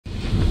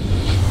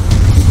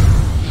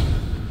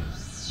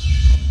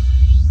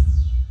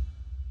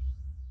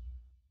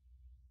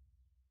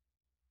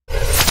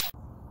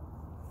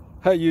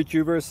Hi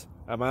YouTubers,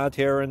 I'm out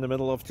here in the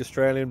middle of the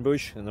Australian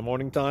bush in the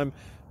morning time.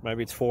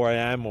 Maybe it's 4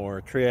 a.m.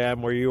 or 3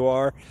 a.m. where you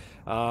are.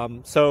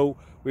 So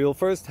we'll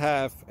first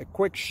have a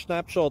quick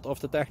snapshot of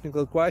the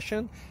technical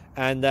question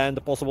and then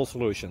the possible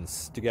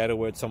solutions, together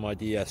with some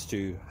ideas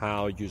to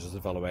how users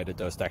evaluated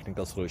those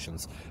technical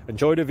solutions.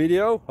 Enjoy the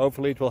video,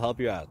 hopefully it will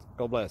help you out.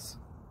 God bless.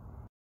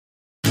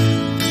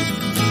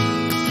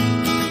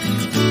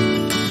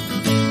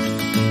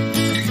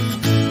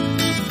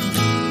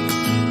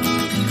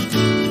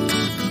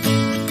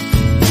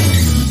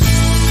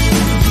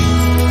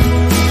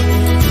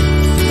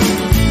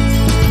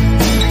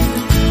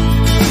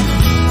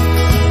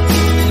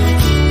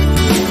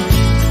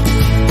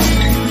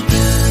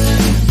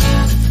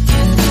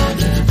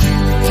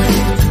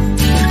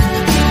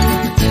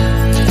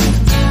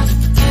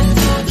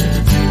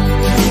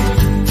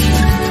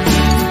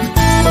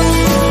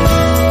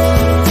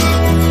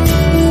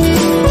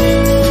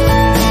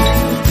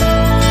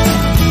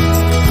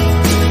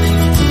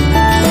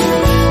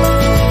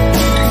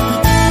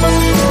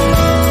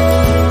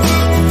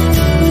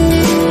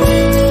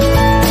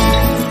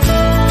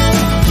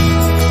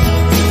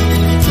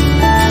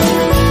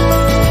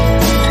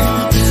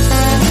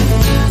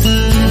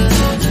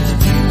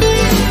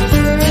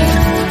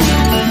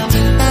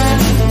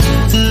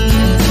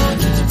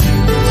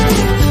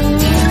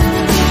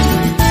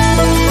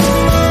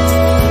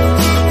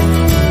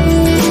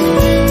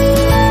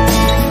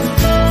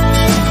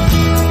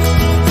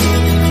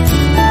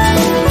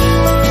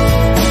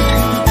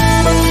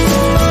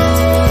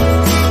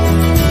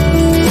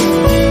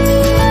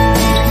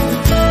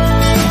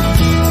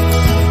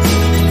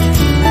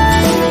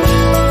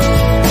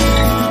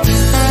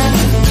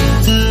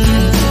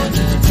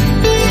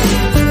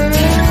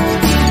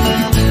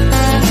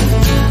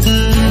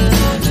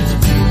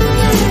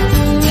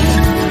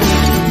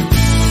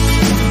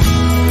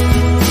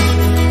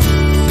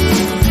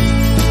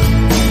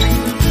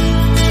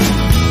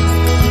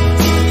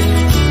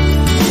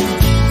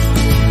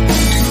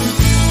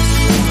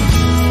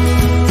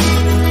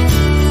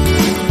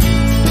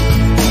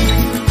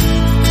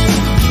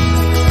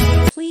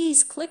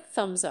 Please click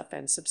thumbs up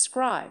and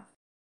subscribe.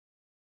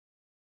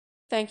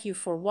 Thank you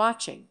for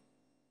watching.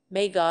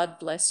 May God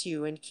bless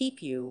you and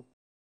keep you.